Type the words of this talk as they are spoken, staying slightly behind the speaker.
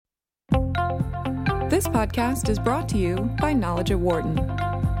This podcast is brought to you by Knowledge at Wharton.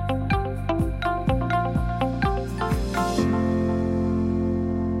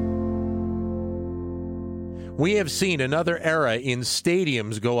 We have seen another era in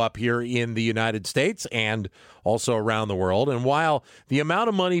stadiums go up here in the United States and also around the world. And while the amount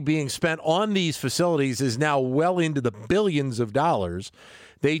of money being spent on these facilities is now well into the billions of dollars,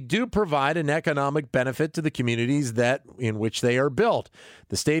 they do provide an economic benefit to the communities in which they are built.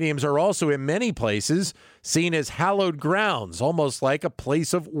 The stadiums are also in many places seen as hallowed grounds, almost like a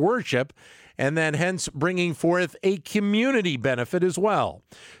place of worship, and then hence bringing forth a community benefit as well.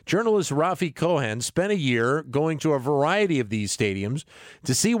 Journalist Rafi Cohen spent a year going to a variety of these stadiums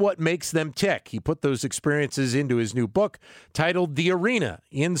to see what makes them tick. He put those experiences into his new book titled The Arena: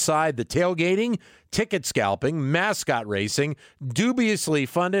 Inside the Tailgating, Ticket Scalping, Mascot Racing, Dubiously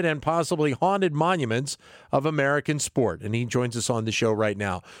Funded and Possibly Haunted Monuments of American Sport. And he joins us on the show right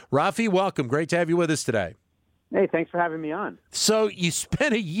now. Rafi, welcome. Great to have you with us today. Hey, thanks for having me on. So you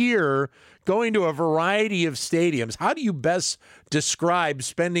spent a year going to a variety of stadiums. How do you best describe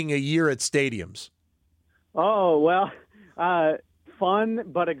spending a year at stadiums? Oh, well, fun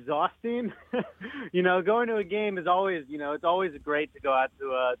but exhausting. Going to a game is always, it's always great to go out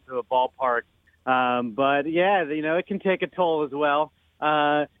to a ballpark. But yeah, it can take a toll as well.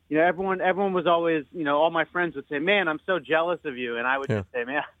 Everyone was always, all my friends would say, "Man, I'm so jealous of you," and I would just say,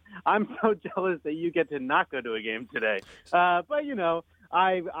 "Man, I'm so jealous that you get to not go to a game today." But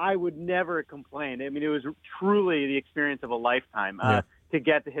I would never complain. I mean, it was truly the experience of a lifetime to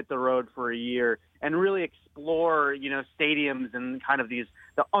get to hit the road for a year and really explore, stadiums and kind of the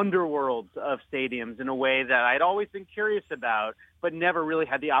underworlds of stadiums in a way that I'd always been curious about, but never really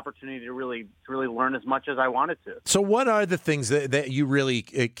had the opportunity to really learn as much as I wanted to. So what are the things that you really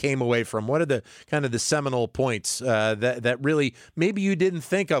came away from? What are the kind of the seminal points that really maybe you didn't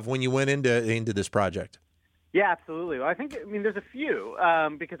think of when you went into this project? Yeah, absolutely. Well, there's a few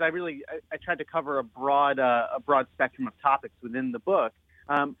because I tried to cover a broad spectrum of topics within the book.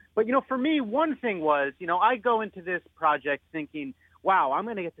 But for me, one thing was, I go into this project thinking, wow, I'm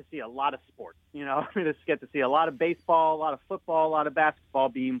going to get to see a lot of sports. I'm going to get to see a lot of baseball, a lot of football, a lot of basketball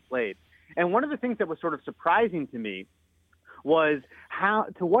being played. And one of the things that was sort of surprising to me was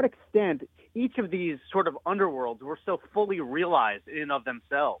to what extent each of these sort of underworlds were so fully realized in and of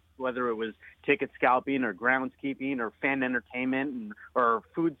themselves, whether it was ticket scalping or groundskeeping or fan entertainment or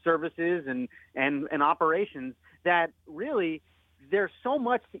food services and operations, that really there's so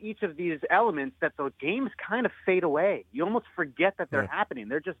much to each of these elements that the games kind of fade away. You almost forget that they're happening.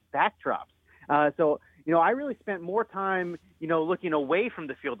 They're just backdrops. So I really spent more time, looking away from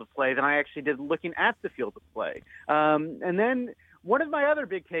the field of play than I actually did looking at the field of play. And then one of my other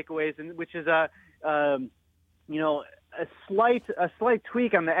big takeaways, which is a slight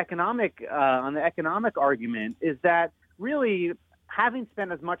tweak on the economic argument, is that really having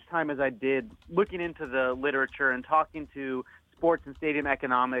spent as much time as I did looking into the literature and talking to sports and stadium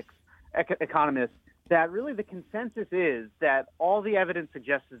economists, that really the consensus is that all the evidence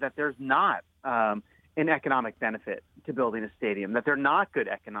suggests is that there's not an economic benefit to building a stadium, that they're not good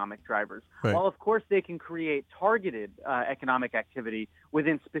economic drivers. Right. While, of course, they can create targeted economic activity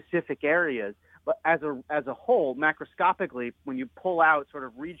within specific areas, but as a whole, macroscopically, when you pull out sort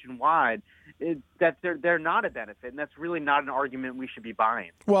of region-wide, that they're not a benefit, and that's really not an argument we should be buying.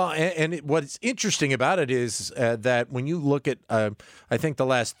 Well, and what's interesting about it is that when you look at, I think, the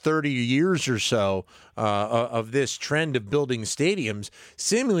last 30 years or so of this trend of building stadiums,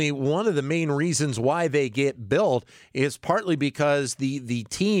 seemingly one of the main reasons why they get built is partly because the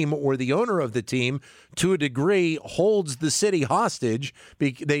team or the owner of the team, to a degree, holds the city hostage.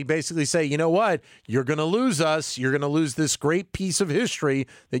 They basically say, you know what? You're going to lose us. You're going to lose this great piece of history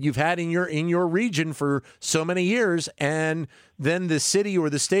that you've had in your region for so many years, and then the city or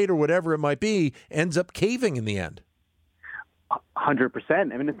the state or whatever it might be ends up caving in the end. 100%.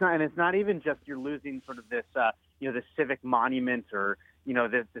 I mean, it's not even just you're losing sort of this, this civic monument or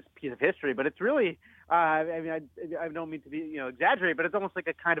this piece of history, but it's really, I don't mean to be, exaggerate, but it's almost like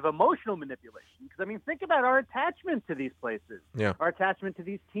a kind of emotional manipulation. Because think about our attachment to these places, our attachment to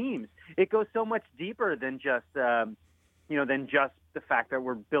these teams. It goes so much deeper than just, the fact that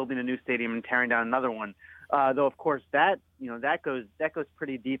we're building a new stadium and tearing down another one. Though of course that goes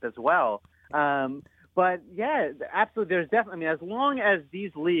pretty deep as well. But yeah, absolutely. There's definitely, as long as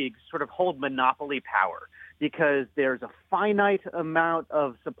these leagues sort of hold monopoly power, because there's a finite amount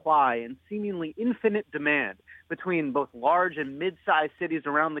of supply and seemingly infinite demand between both large and mid-sized cities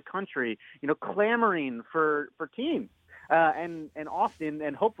around the country, clamoring for teams. and often,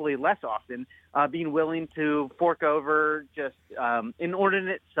 and hopefully less often, being willing to fork over just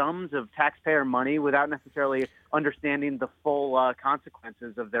inordinate sums of taxpayer money without necessarily understanding the full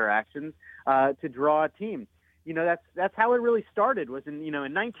consequences of their actions to draw a team. That's how it really started. Was in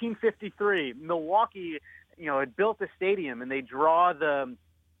 1953, Milwaukee, had built a stadium and they draw the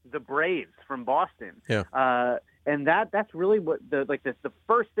Braves from Boston. Yeah. And that's really what the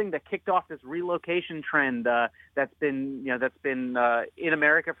first thing that kicked off this relocation trend that's been in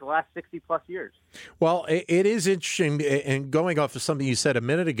America for the last 60 plus years. Well, it is interesting, and going off of something you said a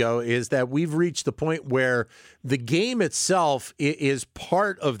minute ago, is that we've reached the point where the game itself is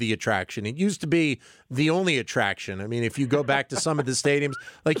part of the attraction. It used to be the only attraction. I mean, if you go back to some of the stadiums,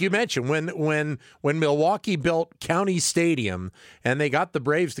 like you mentioned, when Milwaukee built County Stadium and they got the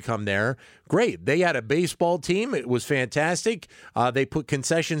Braves to come there, great. They had a baseball team. It was fantastic. They put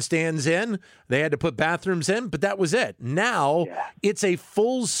concession stands in. They had to put bathrooms in, but that was it. Now it's a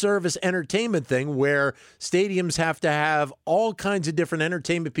full-service entertainment thing where stadiums have to have all kinds of different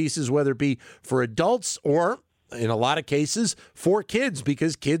entertainment pieces, whether it be for adults or, in a lot of cases, for kids,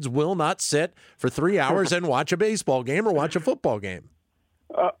 because kids will not sit for 3 hours and watch a baseball game or watch a football game.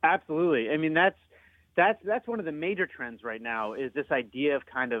 Absolutely. I mean, that's one of the major trends right now, is this idea of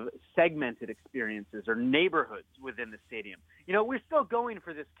kind of segmented experiences or neighborhoods within the stadium. We're still going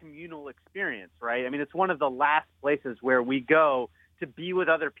for this communal experience, right? I mean, it's one of the last places where we go to be with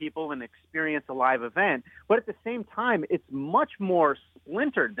other people and experience a live event. But at the same time, it's much more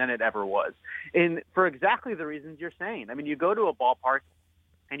splintered than it ever was, for exactly the reasons you're saying. I mean, you go to a ballpark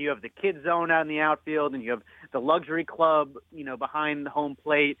and you have the kids zone out in the outfield, and you have the luxury club, behind the home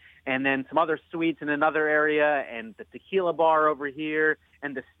plate, and then some other suites in another area, and the tequila bar over here,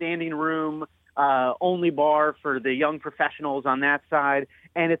 and the standing room only bar for the young professionals on that side.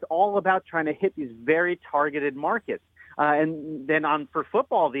 And it's all about trying to hit these very targeted markets. And then for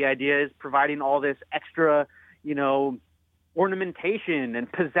football, the idea is providing all this extra, ornamentation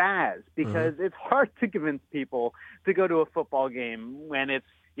and pizzazz, because it's hard to convince people to go to a football game when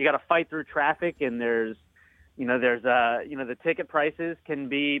you got to fight through traffic, and there's the ticket prices can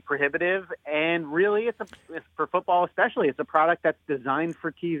be prohibitive, and really it's for football especially, it's a product that's designed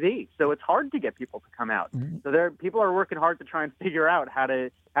for TV, so it's hard to get people to come out. So people are working hard to try and figure out how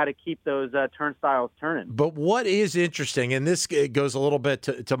to keep those turnstiles turning. But what is interesting, and this goes a little bit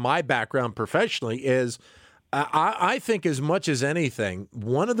to my background professionally, is I think as much as anything,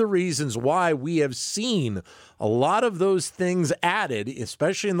 one of the reasons why we have seen a lot of those things added,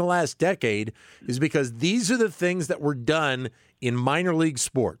 especially in the last decade, is because these are the things that were done in minor league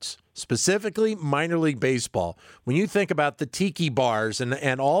sports, specifically minor league baseball. When you think about the tiki bars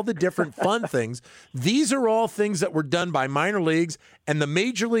and all the different fun things, these are all things that were done by minor leagues, and the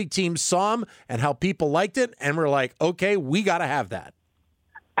major league teams saw them and how people liked it, and were like, okay, we got to have that.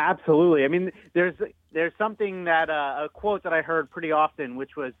 Absolutely. I mean, there's something that a quote that I heard pretty often,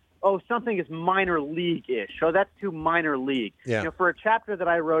 which was, something is minor league-ish. So that's too minor league. Yeah. For a chapter that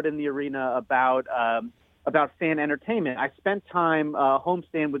I wrote in the Arena about fan entertainment, I spent time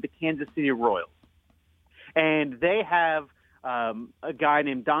homestand with the Kansas City Royals. And they have a guy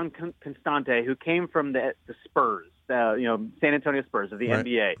named Don Constante who came from the Spurs, San Antonio Spurs of the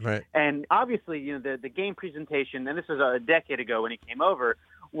NBA. Right. And obviously, the game presentation, and this was a decade ago when he came over,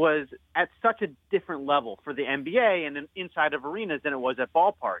 was at such a different level for the NBA and inside of arenas than it was at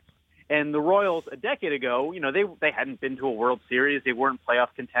ballparks. And the Royals a decade ago, they hadn't been to a World Series. They weren't playoff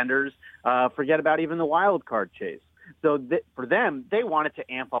contenders. Forget about even the wild card chase. So for them, they wanted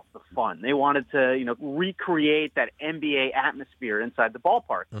to amp up the fun. They wanted to, recreate that NBA atmosphere inside the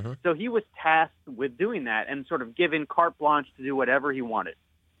ballpark. Mm-hmm. So he was tasked with doing that and sort of given carte blanche to do whatever he wanted.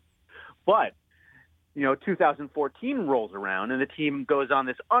 But 2014 rolls around and the team goes on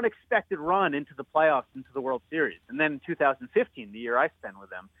this unexpected run into the playoffs, into the World Series. And then 2015, the year I spent with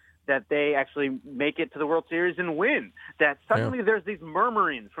them, that they actually make it to the World Series and win. That suddenly there's these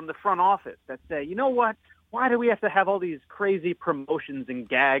murmurings from the front office that say, you know what? Why do we have to have all these crazy promotions and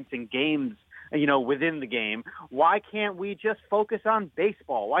gags and games, within the game? Why can't we just focus on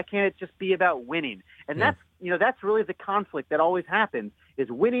baseball? Why can't it just be about winning? And that's really the conflict that always happens, is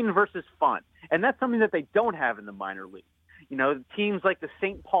winning versus fun. And that's something that they don't have in the minor leagues. Teams like the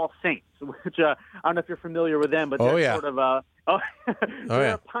St. Paul Saints, which I don't know if you're familiar with them, but they're sort of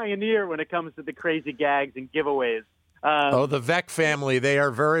a pioneer when it comes to the crazy gags and giveaways. The Veck family, they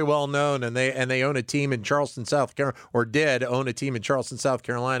are very well known, and they own a team in Charleston, South Carolina, or did own a team in Charleston, South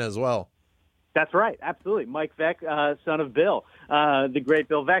Carolina as well. That's right, absolutely. Mike Veck, son of Bill, the great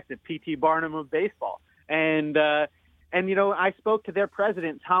Bill Veck, the P.T. Barnum of baseball. And I spoke to their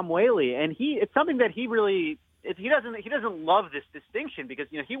president, Tom Whaley, and it's something that he really he doesn't love this distinction because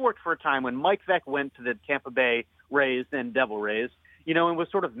he worked for a time when Mike Veeck went to the Tampa Bay Rays, then Devil Rays, and was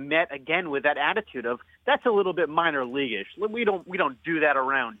sort of met again with that attitude of that's a little bit minor leaguish. We don't do that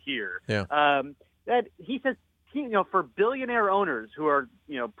around here. Yeah. That he says, for billionaire owners who are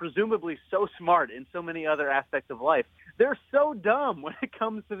presumably so smart in so many other aspects of life, they're so dumb when it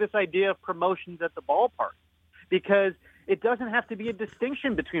comes to this idea of promotions at the ballpark because it doesn't have to be a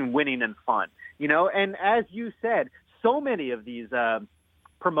distinction between winning and fun. And as you said, so many of these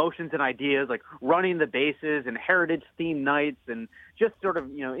promotions and ideas like running the bases and heritage themed nights and just sort of,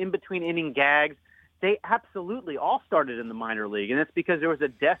 in between inning gags, they absolutely all started in the minor league. And it's because there was a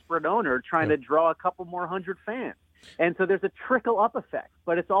desperate owner trying to draw a couple more hundred fans. And so there's a trickle up effect,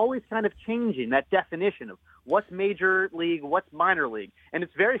 but it's always kind of changing that definition of what's major league, what's minor league. And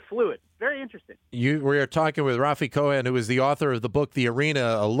it's very fluid, very interesting. We are talking with Rafi Cohen, who is the author of the book, The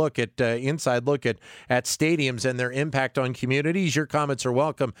Arena, a look at inside look at stadiums and their impact on communities. Your comments are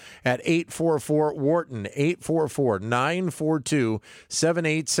welcome at 844-WHARTON,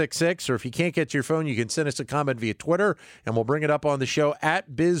 844-942-7866. Or if you can't get to your phone, you can send us a comment via Twitter, and we'll bring it up on the show at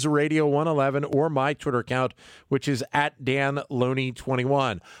BizRadio111 or my Twitter account, which is at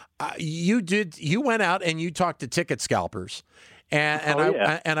DanLoney21. You went out and you talked to ticket scalpers,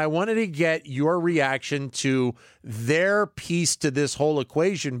 and I wanted to get your reaction to their piece to this whole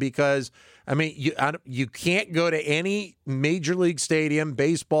equation because you can't go to any major league stadium,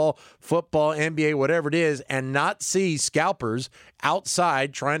 baseball, football, NBA, whatever it is, and not see scalpers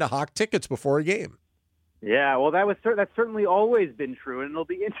outside trying to hawk tickets before a game. Yeah, well, that's certainly always been true, and it'll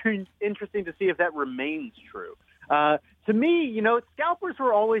be interesting to see if that remains true. To me, scalpers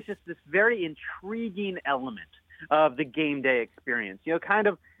were always just this very intriguing element of the game day experience. Kind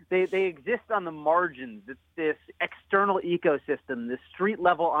of they exist on the margins. It's this external ecosystem, this street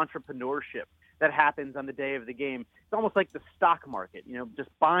level entrepreneurship that happens on the day of the game. It's almost like the stock market, just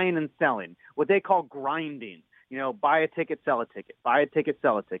buying and selling, what they call grinding. Buy a ticket, sell a ticket, buy a ticket,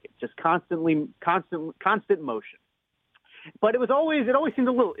 sell a ticket, just constant motion. But it always seemed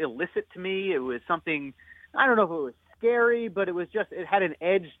a little illicit to me. It was something, I don't know if it was scary, but it had an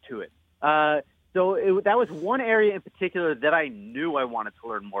edge to it. So that was one area in particular that I knew I wanted to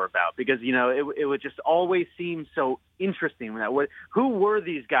learn more about because, it would just always seem so interesting. Who were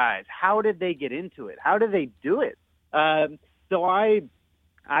these guys? How did they get into it? How did they do it? So I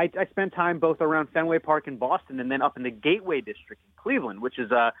spent time both around Fenway Park in Boston and then up in the Gateway District in Cleveland, which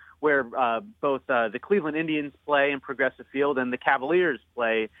is where both the Cleveland Indians play in Progressive Field and the Cavaliers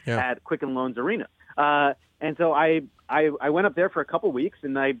play at Quicken Loans Arena. And so I went up there for a couple weeks,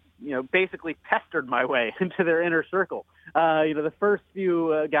 and I basically pestered my way into their inner circle. The first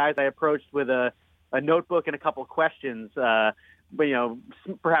few guys I approached with a notebook and a couple questions, but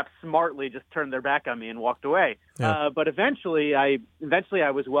perhaps smartly just turned their back on me and walked away. Yeah. But eventually I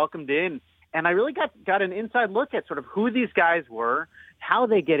was welcomed in, and I really got an inside look at sort of who these guys were, how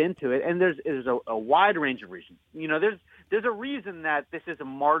they get into it, and there's a wide range of reasons. There's a reason that this is a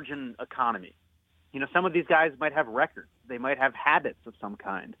margin economy. Some of these guys might have records. They might have habits of some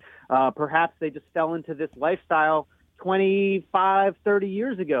kind. Perhaps they just fell into this lifestyle 25, 30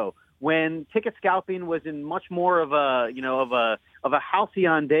 years ago when ticket scalping was in much more of a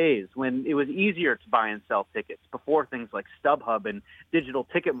halcyon days, when it was easier to buy and sell tickets before things like StubHub and digital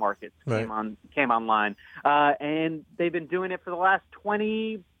ticket markets came online. And they've been doing it for the last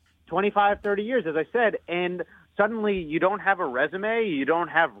 20, 25, 30 years, as I said. And suddenly you don't have a resume, you don't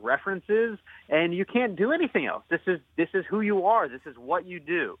have references, and you can't do anything else. This is who you are. This is what you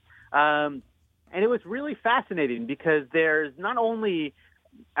do. And it was really fascinating because there's not only,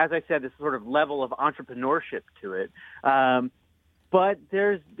 as I said, this sort of level of entrepreneurship to it, but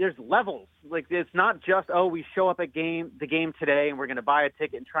there's levels. Like, it's not just, we show up at the game today and we're going to buy a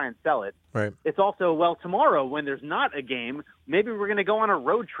ticket and try and sell it. Right. It's also, tomorrow when there's not a game, maybe we're going to go on a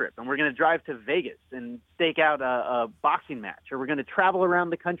road trip and we're going to drive to Vegas and stake out a boxing match, or we're going to travel around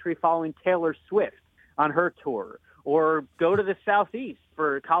the country following Taylor Swift on her tour, or go to the Southeast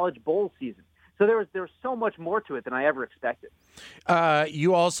for college bowl season. So there was so much more to it than I ever expected.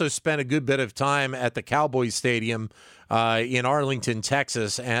 You also spent a good bit of time at the Cowboys Stadium in Arlington,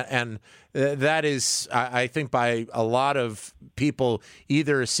 Texas, and that is, I think, by a lot of people,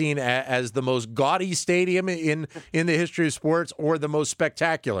 either seen as the most gaudy stadium in the history of sports or the most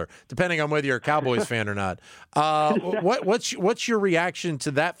spectacular, depending on whether you're a Cowboys fan or not. What's your reaction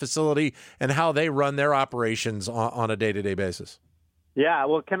to that facility and how they run their operations on a day-to-day basis? Yeah,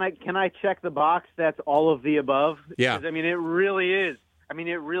 well, can I check the box? That's all of the above. Yeah, because, it really is.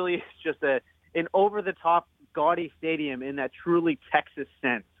 It really is just an over-the-top gaudy stadium in that truly Texas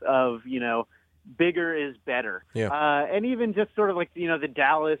sense of bigger is better. Yeah. And even just sort of like, the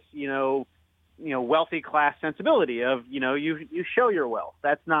Dallas, wealthy class sensibility of, you show your wealth.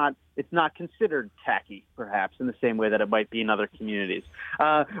 It's not considered tacky, perhaps, in the same way that it might be in other communities.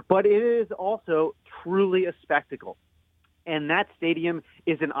 But it is also truly a spectacle. And that stadium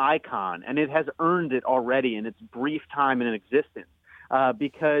is an icon, and it has earned it already in its brief time in existence,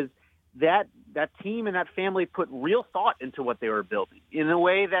 because that team and that family put real thought into what they were building in a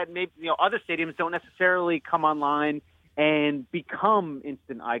way that maybe other stadiums don't necessarily come online and become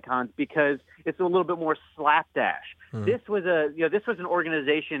instant icons because it's a little bit more slapdash. This was an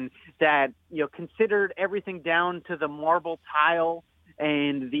organization that considered everything down to the marble tile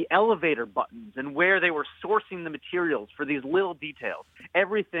and the elevator buttons and where they were sourcing the materials for these little details.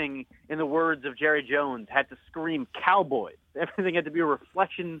 Everything, in the words of Jerry Jones, had to scream Cowboys. Everything had to be a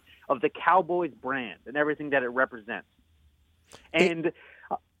reflection of the Cowboys brand and everything that it represents. And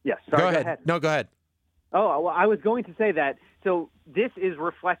yes, sorry, go ahead. No, go ahead. Oh, well, I was going to say that. So this is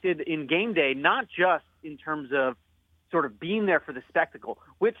reflected in game day, not just in terms of sort of being there for the spectacle,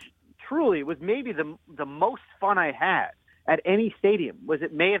 which truly was maybe the most fun I had at any stadium.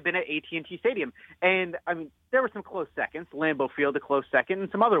 It may have been at AT&T Stadium. And, I mean, there were some close seconds. Lambeau Field, a close second, and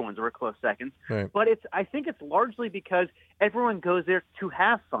some other ones were close seconds. Right. But I think it's largely because everyone goes there to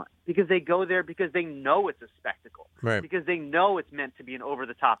have fun, because they go there because they know it's a spectacle, right, because they know it's meant to be an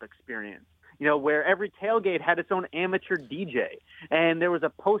over-the-top experience. Where every tailgate had its own amateur DJ, and there was a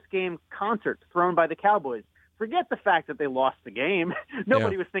post-game concert thrown by the Cowboys. Forget the fact that they lost the game.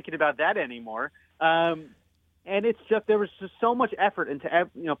 Nobody was thinking about that anymore. And it's just, there was just so much effort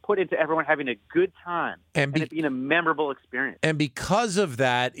put into everyone having a good time and it being a memorable experience. And because of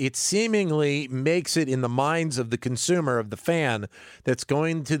that, it seemingly makes it in the minds of the consumer, of the fan that's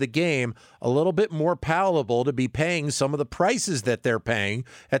going to the game, a little bit more palatable to be paying some of the prices that they're paying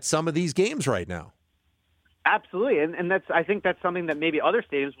at some of these games right now. Absolutely. And I think that's something that maybe other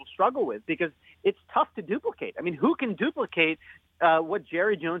stadiums will struggle with, because it's tough to duplicate. I mean, who can duplicate what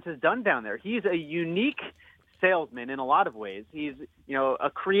Jerry Jones has done down there? He's a unique salesman in a lot of ways. He's,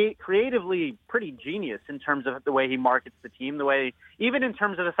 a creatively pretty genius in terms of the way he markets the team, even in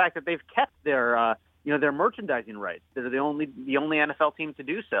terms of the fact that they've kept their merchandising rights. They're the only NFL team to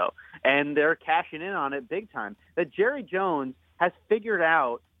do so, and they're cashing in on it big time. That Jerry Jones has figured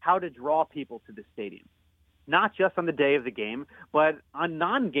out how to draw people to the stadium, not just on the day of the game, but on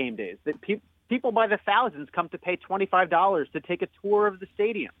non-game days. That people by the thousands come to pay $25 to take a tour of the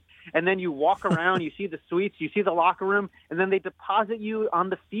stadium. And then you walk around, you see the suites, you see the locker room, and then they deposit you on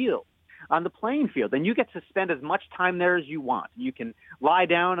the field, on the playing field. And you get to spend as much time there as you want. You can lie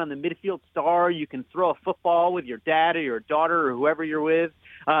down on the midfield star. You can throw a football with your dad or your daughter or whoever you're with.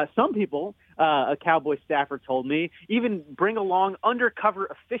 Some people, a Cowboy staffer told me, even bring along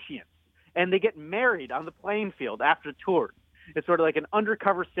undercover officiants, and they get married on the playing field after tours. It's sort of like an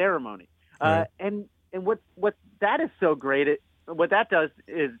undercover ceremony. Right. And what that is so great what that does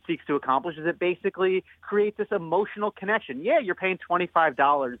is seeks to accomplish is it basically creates this emotional connection. Yeah, you're paying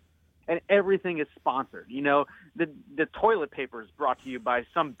 $25 and everything is sponsored. The toilet paper is brought to you by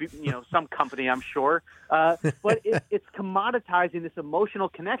some company, I'm sure. But it's commoditizing this emotional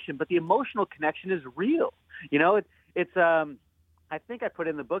connection, but the emotional connection is real. It's I think I put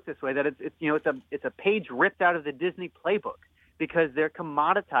in the book this way, that it's a page ripped out of the Disney playbook, because they're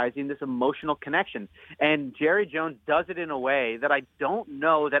commoditizing this emotional connection. And Jerry Jones does it in a way that I don't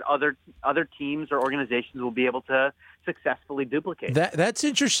know that other teams or organizations will be able to successfully duplicate. That's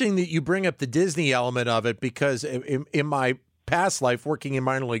interesting that you bring up the Disney element of it, because in my past life working in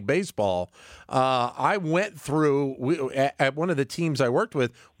minor league baseball, I went through, at one of the teams I worked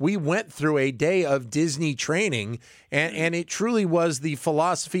with, we went through a day of Disney training, and it truly was the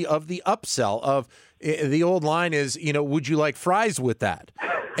philosophy of the upsell of, the old line is, would you like fries with that?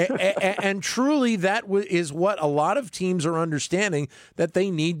 And truly, that is what a lot of teams are understanding that they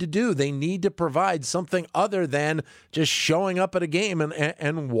need to do. They need to provide something other than just showing up at a game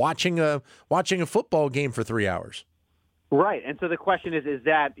and watching a football game for 3 hours. Right. And so the question is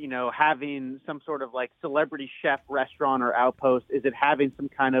that, having some sort of like celebrity chef restaurant or outpost, is it having some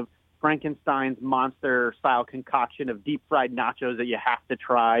kind of Frankenstein's monster style concoction of deep fried nachos that you have to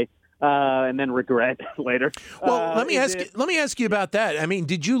try? And then regret later. Well, let me ask you about that. I mean,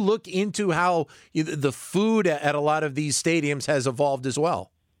 did you look into how the food at a lot of these stadiums has evolved as well?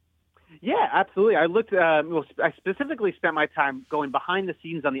 Yeah, absolutely. I looked. I specifically spent my time going behind the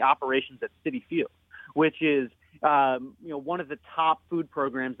scenes on the operations at Citi Field, which is one of the top food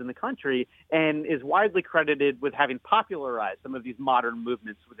programs in the country, and is widely credited with having popularized some of these modern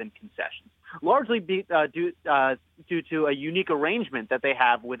movements within concessions, largely due to a unique arrangement that they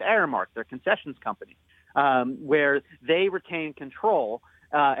have with Aramark, their concessions company, where they retain control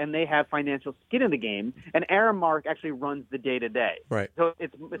and they have financial skin in the game, and Aramark actually runs the day-to-day. Right. So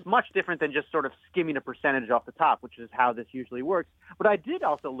it's much different than just sort of skimming a percentage off the top, which is how this usually works. But I did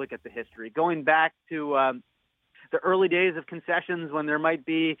also look at the history, going back to the early days of concessions when there might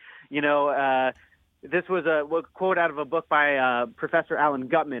be, this was a quote out of a book by Professor Alan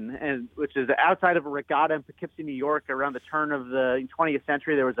Gutman, and which is outside of a regatta in Poughkeepsie, New York, around the turn of the 20th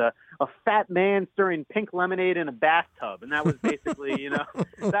century. There was a fat man stirring pink lemonade in a bathtub, and that was basically, that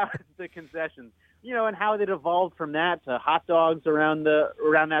was the concessions. And how it evolved from that to hot dogs around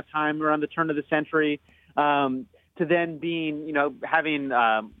that time, around the turn of the century, to then being, having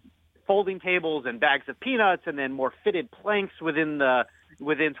folding tables and bags of peanuts, and then more fitted planks within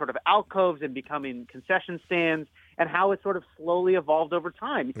sort of alcoves and becoming concession stands, and how it sort of slowly evolved over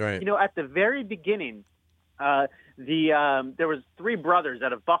time. Right. At the very beginning, there was three brothers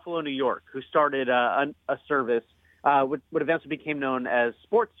out of Buffalo, New York, who started a service, what eventually became known as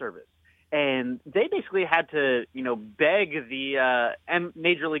Sports Service. And they basically had to, beg the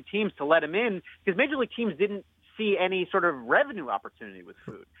major league teams to let them in, because major league teams didn't see any sort of revenue opportunity with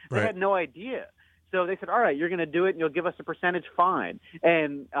food. They had no idea. So they said, all right, you're going to do it, and you'll give us a percentage fine.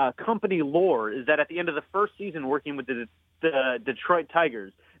 And company lore is that at the end of the first season working with the Detroit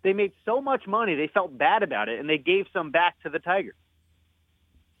Tigers, they made so much money they felt bad about it, and they gave some back to the Tigers.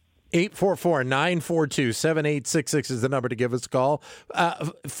 844-942-7866 is the number to give us a call.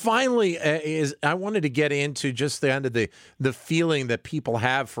 Finally, I wanted to get into just the end of the feeling that people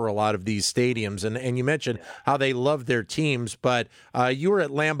have for a lot of these stadiums. And you mentioned how they love their teams, but you were at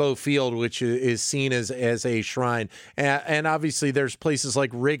Lambeau Field, which is seen as a shrine. And obviously there's places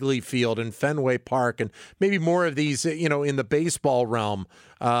like Wrigley Field and Fenway Park and maybe more of these, in the baseball realm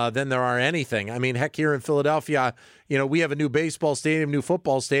than there are anything. I mean, heck, here in Philadelphia, we have a new baseball stadium, new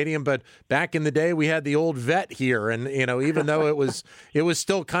football stadium, but back in the day we had the old Vet here, and even though it was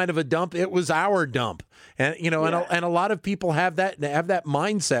still kind of a dump, it was our dump, and and a lot of people have that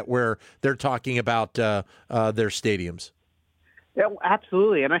mindset where they're talking about their stadiums. Yeah,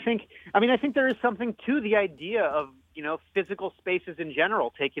 absolutely, and I think there is something to the idea of physical spaces in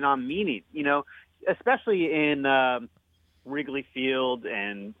general taking on meaning. Especially in Wrigley Field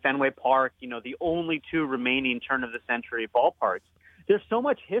and Fenway Park, the only two remaining turn-of-the-century ballparks. There's so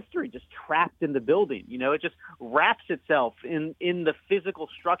much history just trapped in the building. It just wraps itself in the physical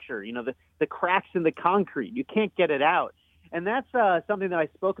structure, the cracks in the concrete. You can't get it out. And that's something that I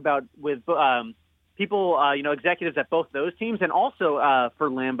spoke about with people, executives at both those teams, and also for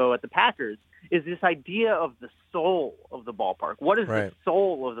Lambeau at the Packers, is this idea of the soul of the ballpark. What is the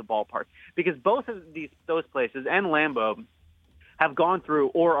soul of the ballpark? Because both of those places and Lambeau have gone through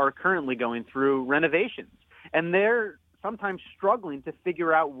or are currently going through renovations. And they're sometimes struggling to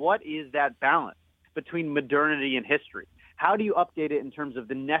figure out what is that balance between modernity and history. How do you update it in terms of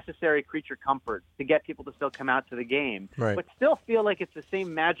the necessary creature comforts to get people to still come out to the game, but still feel like it's the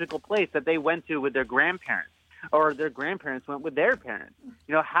same magical place that they went to with their grandparents, or their grandparents went with their parents?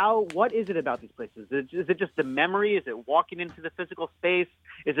 What is it about these places? Is it just the memory? Is it walking into the physical space?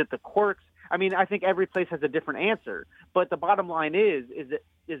 Is it the quirks? I mean, I think every place has a different answer, but the bottom line is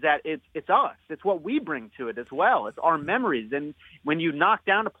that it's us. It's what we bring to it as well. It's our memories. And when you knock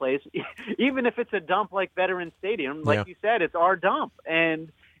down a place, even if it's a dump like Veterans Stadium, like you said, it's our dump. And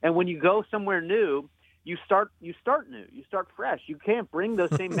when you go somewhere new, you start new. You start fresh. You can't bring those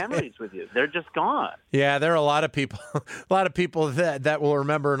same memories with you. They're just gone. Yeah, there are a lot of people that will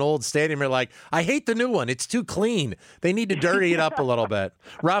remember an old stadium. Are like, I hate the new one. It's too clean. They need to dirty it up a little bit.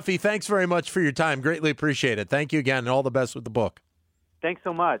 Rafi, thanks very much for your time. Greatly appreciate it. Thank you again, and all the best with the book. Thanks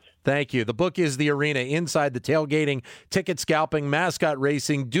so much. Thank you. The book is The Arena: Inside the Tailgating, Ticket Scalping, Mascot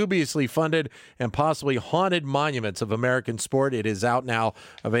Racing, Dubiously Funded, and Possibly Haunted Monuments of American Sport. It is out now,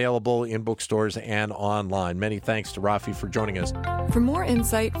 available in bookstores and online. Many thanks to Rafi for joining us. For more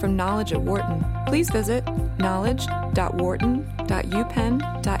insight from Knowledge at Wharton, please visit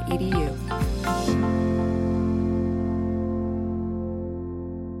knowledge.wharton.upenn.edu.